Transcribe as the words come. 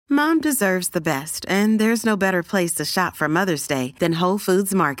Mom deserves the best, and there's no better place to shop for Mother's Day than Whole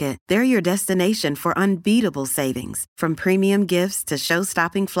Foods Market. They're your destination for unbeatable savings, from premium gifts to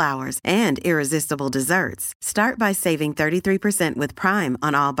show-stopping flowers and irresistible desserts. Start by saving 33% with Prime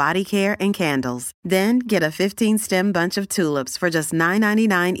on all body care and candles. Then get a 15-stem bunch of tulips for just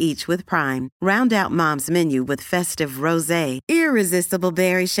 $9.99 each with Prime. Round out Mom's menu with festive rosé, irresistible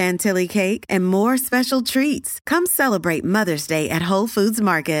berry chantilly cake, and more special treats. Come celebrate Mother's Day at Whole Foods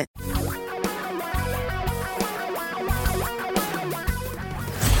Market.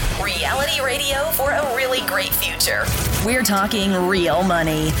 Reality radio for a really great future. We're talking real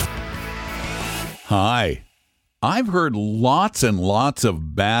money. Hi. I've heard lots and lots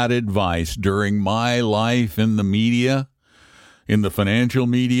of bad advice during my life in the media, in the financial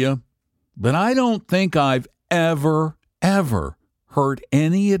media, but I don't think I've ever heard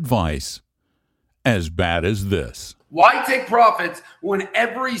any advice as bad as this. Why take profits when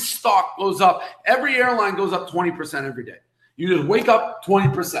every stock goes up? Every airline goes up 20% every day. You just wake up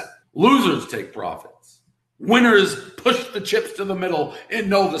 20%. Losers take profits. Winners push the chips to the middle and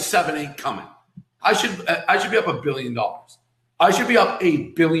know the 7 ain't coming. I should be up $1 billion. I should be up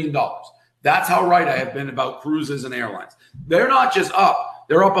 $1 billion. That's how right I have been about cruises and airlines. They're not just up.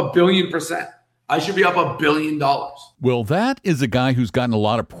 They're up 1,000,000,000%. I should be up $1 billion. Well, that is a guy who's gotten a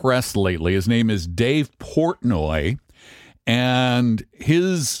lot of press lately. His name is Dave Portnoy, and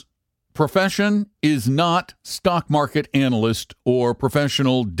his profession is not stock market analyst or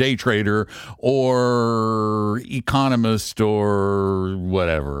professional day trader or economist or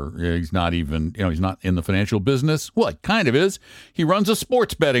whatever. He's not even, he's not in the financial business. Well, it kind of is. He runs a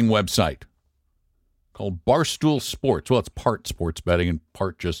sports betting website called Barstool Sports. Well, it's part sports betting and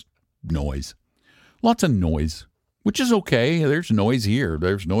part just noise. Lots of noise, which is okay. There's noise here.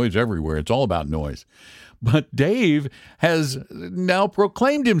 There's noise everywhere. It's all about noise. But Dave has now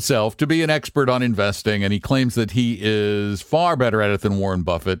proclaimed himself to be an expert on investing, and he claims that he is far better at it than Warren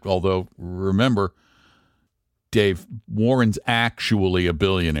Buffett. Although, remember, Dave, Warren's actually a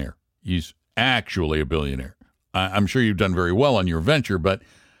billionaire. He's actually a billionaire. I'm sure you've done very well on your venture, but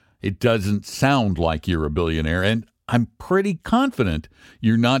it doesn't sound like you're a billionaire. And I'm pretty confident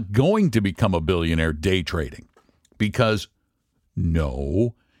you're not going to become a billionaire day trading because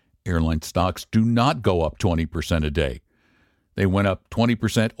no, airline stocks do not go up 20% a day. They went up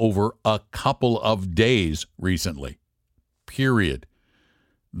 20% over a couple of days recently, period.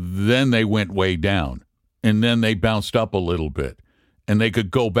 Then they went way down, and then they bounced up a little bit, and they could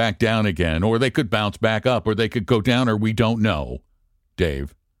go back down again, or they could bounce back up, or they could go down, or we don't know,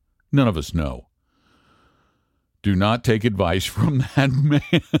 Dave. None of us know. Do not take advice from that man.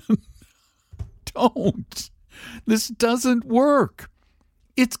 Don't. This doesn't work.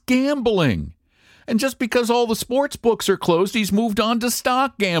 It's gambling. And just because all the sports books are closed, he's moved on to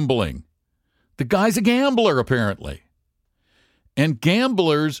stock gambling. The guy's a gambler, apparently. And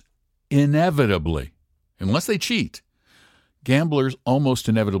gamblers inevitably, unless they cheat, gamblers almost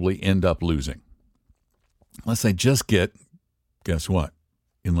inevitably end up losing. Unless they just get, guess what?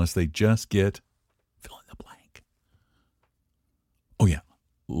 Unless they just get, fill in the blank. Oh, yeah,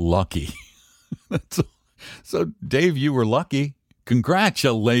 lucky. So, Dave, you were lucky.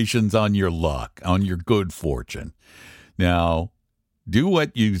 Congratulations on your luck, on your good fortune. Now, do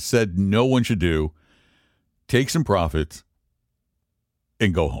what you said no one should do. Take some profits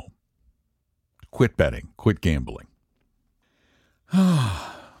and go home. Quit betting. Quit gambling.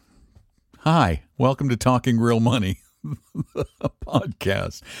 Hi, welcome to Talking Real Money, the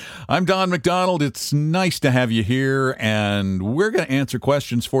podcast. I'm Don McDonald. It's nice to have you here, and we're going to answer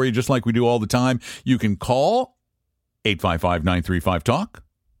questions for you just like we do all the time. You can call 855-935-TALK,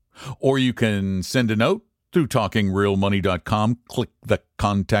 or you can send a note through talkingrealmoney.com. Click the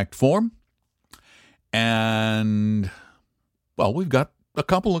contact form. And, well, we've got a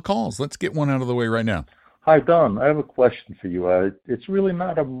couple of calls. Let's get one out of the way right now. Hi, Don. I have a question for you. It's really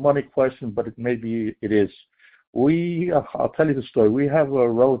not a money question, but maybe it is. I'll tell you the story. We have a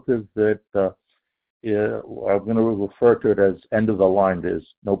relative that I'm going to refer to it as end of the line. There's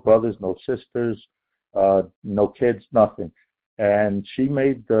no brothers, no sisters, no kids, nothing. And she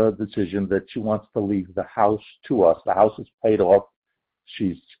made the decision that she wants to leave the house to us. The house is paid off.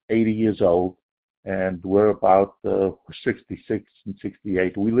 She's 80 years old, and we're about 66 and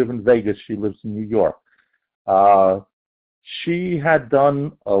 68. We live in Vegas. She lives in New York. She had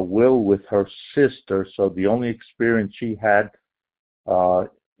done a will with her sister, so the only experience she had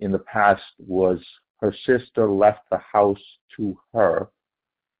in the past was her sister left the house to her,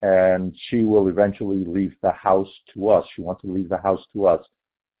 and she will eventually leave the house to us. She wants to leave the house to us.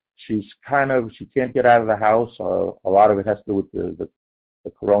 She can't get out of the house. A lot of it has to do with the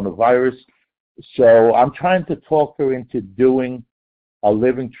the coronavirus. So I'm trying to talk her into doing a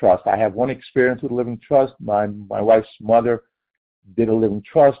living trust. I have one experience with a living trust. My wife's mother did a living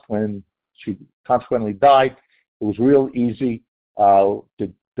trust when she consequently died. It was real easy to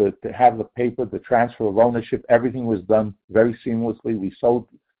have the paper, the transfer of ownership. Everything was done very seamlessly. We sold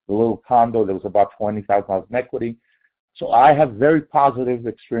the little condo. There was about $20,000 in equity. So I have very positive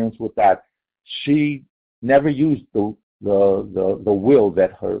experience with that. She never used the will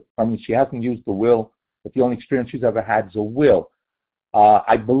that she hasn't used the will, but the only experience she's ever had is a will.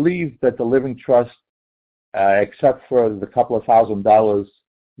 I believe that the living trust, except for the couple of $1,000,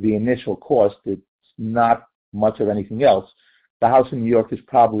 the initial cost, it's not much of anything else. The house in New York is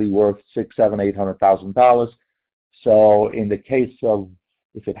probably worth $600,000, $700,000, $800,000. So in the case of,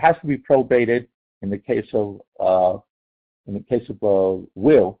 if it has to be probated, in the case of a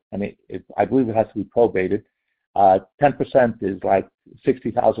will, and I believe it has to be probated, 10% is like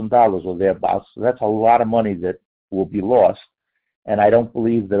 $60,000 or thereabouts. So that's a lot of money that will be lost. And I don't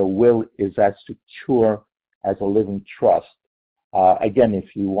believe that a will is as secure as a living trust. Again,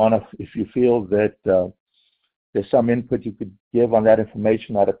 if you feel that there's some input you could give on that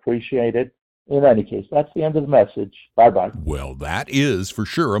information, I'd appreciate it. In any case, that's the end of the message. Bye-bye. Well, that is for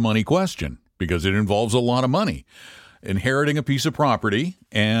sure a money question because it involves a lot of money. Inheriting a piece of property,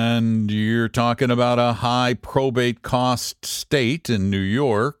 and you're talking about a high probate cost state in New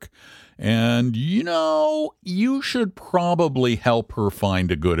York, and you should probably help her find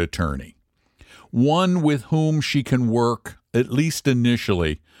a good attorney, one with whom she can work, at least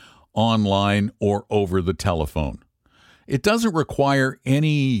initially, online or over the telephone. It doesn't require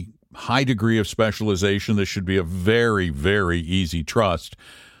any high degree of specialization. This should be a very, very easy trust.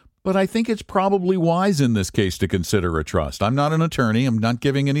 But I think it's probably wise in this case to consider a trust. I'm not an attorney. I'm not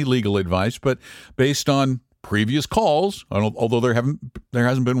giving any legal advice, but based on previous calls, although there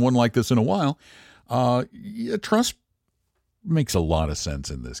hasn't been one like this in a while, a trust makes a lot of sense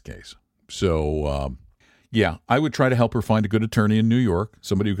in this case. So, yeah, I would try to help her find a good attorney in New York,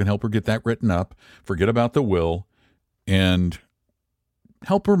 somebody who can help her get that written up, forget about the will, and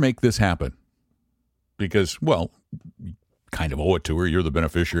help her make this happen. Because, well, kind of owe it to her. You're the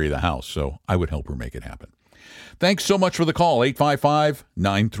beneficiary of the house, so I would help her make it happen. Thanks so much for the call.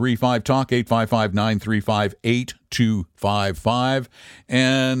 855-935-TALK, 855-935-8255.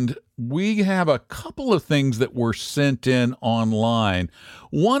 And we have a couple of things that were sent in online.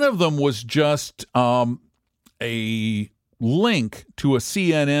 One of them was just a link to a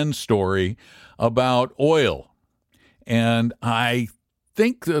CNN story about oil. And I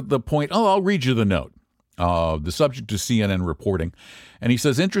think the point, I'll read you the note. The subject is CNN reporting. And he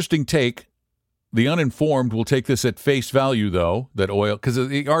says, interesting take. The uninformed will take this at face value, though, that oil, because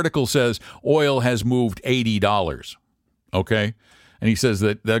the article says oil has moved $80. Okay? And he says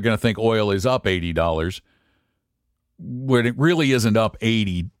that they're going to think oil is up $80. When it really isn't up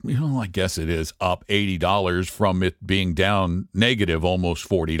 80, I guess it is up $80 from it being down negative almost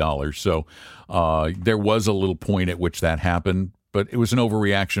 $40. So there was a little point at which that happened, but it was an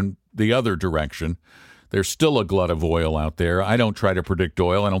overreaction the other direction. There's still a glut of oil out there. I don't try to predict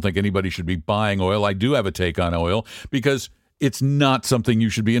oil. I don't think anybody should be buying oil. I do have a take on oil because it's not something you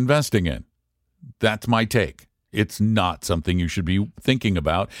should be investing in. That's my take. It's not something you should be thinking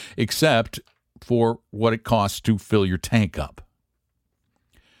about, except for what it costs to fill your tank up.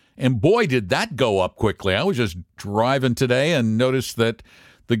 And boy, did that go up quickly. I was just driving today and noticed that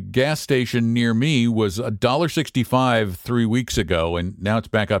the gas station near me was $1.65 3 weeks ago, and now it's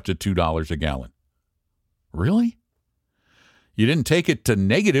back up to $2 a gallon. Really? You didn't take it to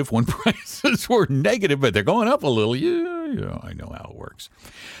negative when prices were negative, but they're going up a little. Yeah, I know how it works.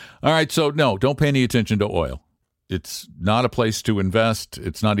 All right, so no, don't pay any attention to oil. It's not a place to invest.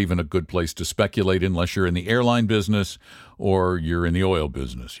 It's not even a good place to speculate unless you're in the airline business or you're in the oil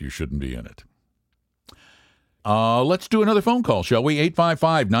business. You shouldn't be in it. Let's do another phone call, shall we?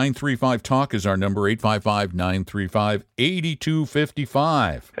 855-935-TALK is our number,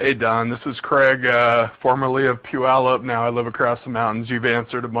 855-935-8255. Hey, Don. This is Craig, formerly of Puyallup. Now I live across the mountains. You've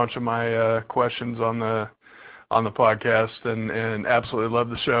answered a bunch of my questions on the podcast and absolutely love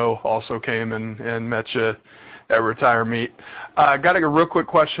the show. Also came and met you at Retire Meet. I got a real quick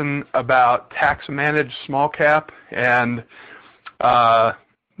question about tax-managed small cap, and I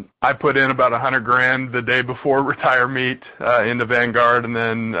put in about $100,000 the day before Retire Meet into Vanguard, and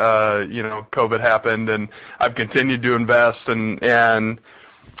then COVID happened, and I've continued to invest and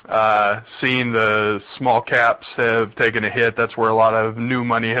seen the small caps have taken a hit. That's where a lot of new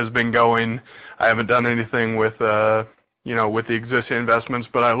money has been going. I haven't done anything with with the existing investments,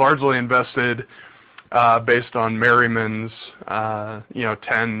 but I largely invested based on Merriman's, 10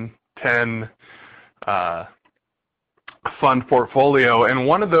 fund portfolio. And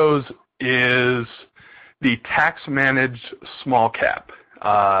one of those is the tax-managed small cap.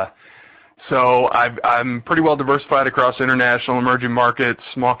 So I'm pretty well diversified across international emerging markets,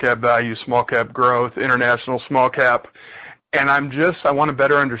 small cap value, small cap growth, international small cap. And I want to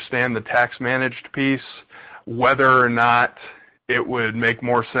better understand the tax-managed piece, whether or not it would make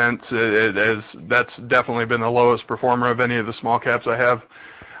more sense, as that's definitely been the lowest performer of any of the small caps I have,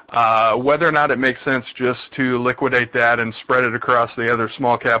 whether or not it makes sense just to liquidate that and spread it across the other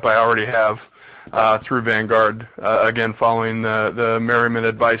small cap I already have through Vanguard, again, following the Merriman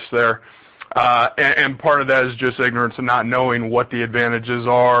advice there. And part of that is just ignorance and not knowing what the advantages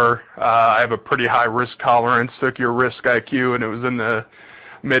are. I have a pretty high risk tolerance, took your risk IQ, and it was in the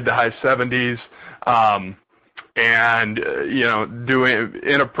mid to high 70s. Doing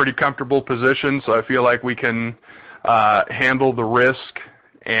in a pretty comfortable position, so I feel like we can handle the risk.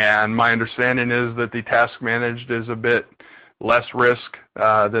 And my understanding is that the task managed is a bit less risk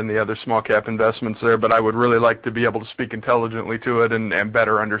than the other small cap investments there, but I would really like to be able to speak intelligently to it and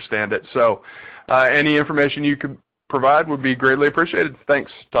better understand it. So any information you could provide would be greatly appreciated.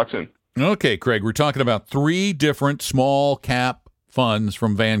 Thanks. Talk soon. Okay, Craig, we're talking about 3 different small cap funds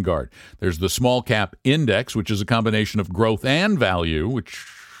from Vanguard. There's the small cap index, which is a combination of growth and value, which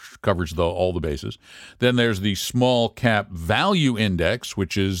covers all the bases. Then there's the small cap value index,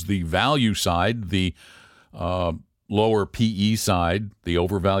 which is the value side, the lower PE side, the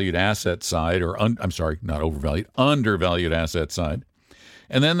overvalued asset side, not overvalued, undervalued asset side.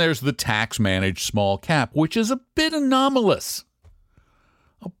 And then there's the tax managed small cap, which is a bit anomalous.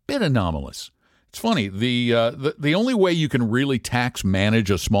 It's funny, the only way you can really tax manage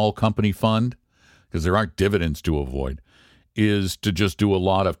a small company fund, because there aren't dividends to avoid, is to just do a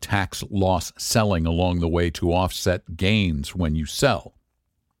lot of tax loss selling along the way to offset gains when you sell.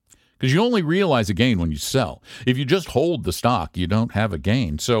 Because you only realize a gain when you sell. If you just hold the stock, you don't have a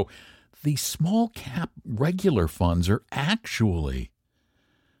gain. So the small cap regular funds are actually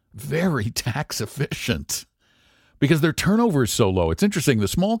very tax efficient, because their turnover is so low. It's interesting. The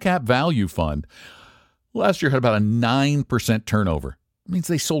small cap value fund last year had about a 9% turnover. It means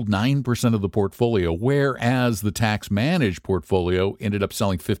they sold 9% of the portfolio, whereas the tax managed portfolio ended up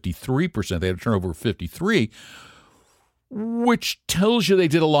selling 53%. They had a turnover of 53%, which tells you they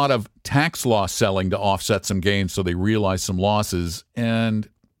did a lot of tax loss selling to offset some gains, so they realized some losses. And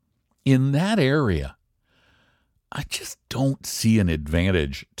in that area, I just don't see an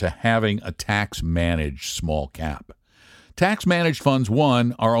advantage to having a tax-managed small cap. Tax-managed funds,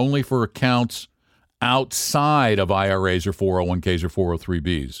 one, are only for accounts outside of IRAs or 401ks or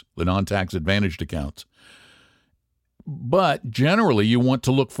 403bs, the non-tax advantaged accounts. But generally, you want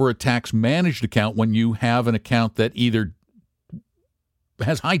to look for a tax-managed account when you have an account that either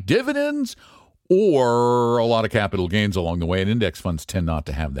has high dividends or a lot of capital gains along the way, and index funds tend not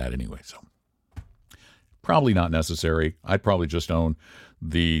to have that anyway, so probably not necessary. I'd probably just own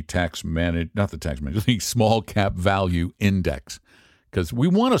the the small cap value index, because we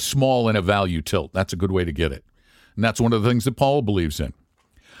want a small and a value tilt. That's a good way to get it. And that's one of the things that Paul believes in.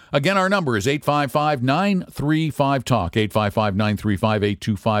 Again, our number is 855-935-TALK,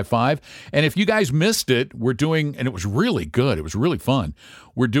 855-935-8255. And if you guys missed it, we're doing, and it was really good, it was really fun,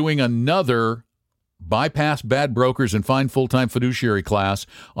 we're doing another Bypass Bad Brokers and Find Full-Time Fiduciary class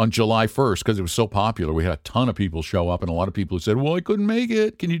on July 1st, because it was so popular. We had a ton of people show up, and a lot of people who said, well, I couldn't make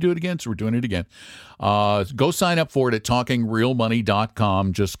it. Can you do it again? So we're doing it again. Go sign up for it at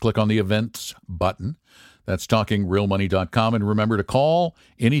TalkingRealMoney.com. Just click on the events button. That's TalkingRealMoney.com. And remember to call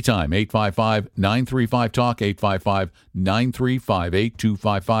anytime, 855-935-TALK,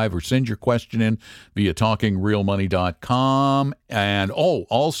 855-935-8255, or send your question in via TalkingRealMoney.com. And,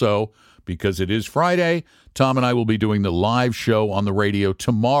 also, because it is Friday, Tom and I will be doing the live show on the radio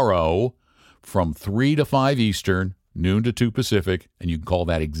tomorrow from 3 to 5 Eastern, noon to 2 Pacific, and you can call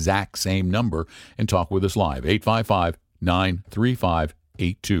that exact same number and talk with us live,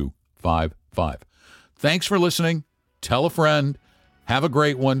 855-935-8255. Thanks for listening. Tell a friend. Have a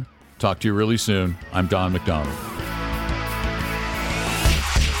great one. Talk to you really soon. I'm Don McDonald.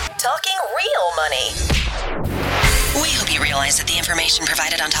 Talking Real Money. We hope you realize that the information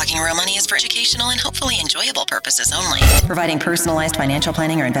provided on Talking Real Money is for educational and hopefully enjoyable purposes only. Providing personalized financial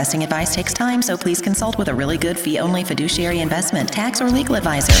planning or investing advice takes time, so please consult with a really good fee-only fiduciary investment, tax, or legal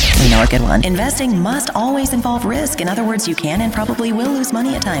advisor. We know a good one. Investing must always involve risk. In other words, you can and probably will lose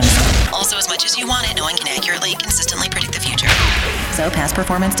money at times. Also, as much as you want it, no one can accurately, consistently predict the future. So so, past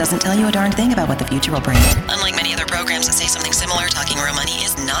performance doesn't tell you a darn thing about what the future will bring. Unlike many other programs that say something similar, Talking Real Money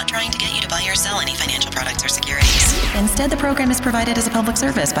is not trying to get you to buy or sell any financial products or securities. Instead, the program is provided as a public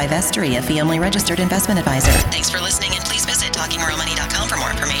service by Vestry, a fee-only registered investment advisor. Thanks for listening, and please visit TalkingRealMoney.com for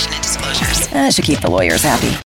more information and disclosures. That should keep the lawyers happy.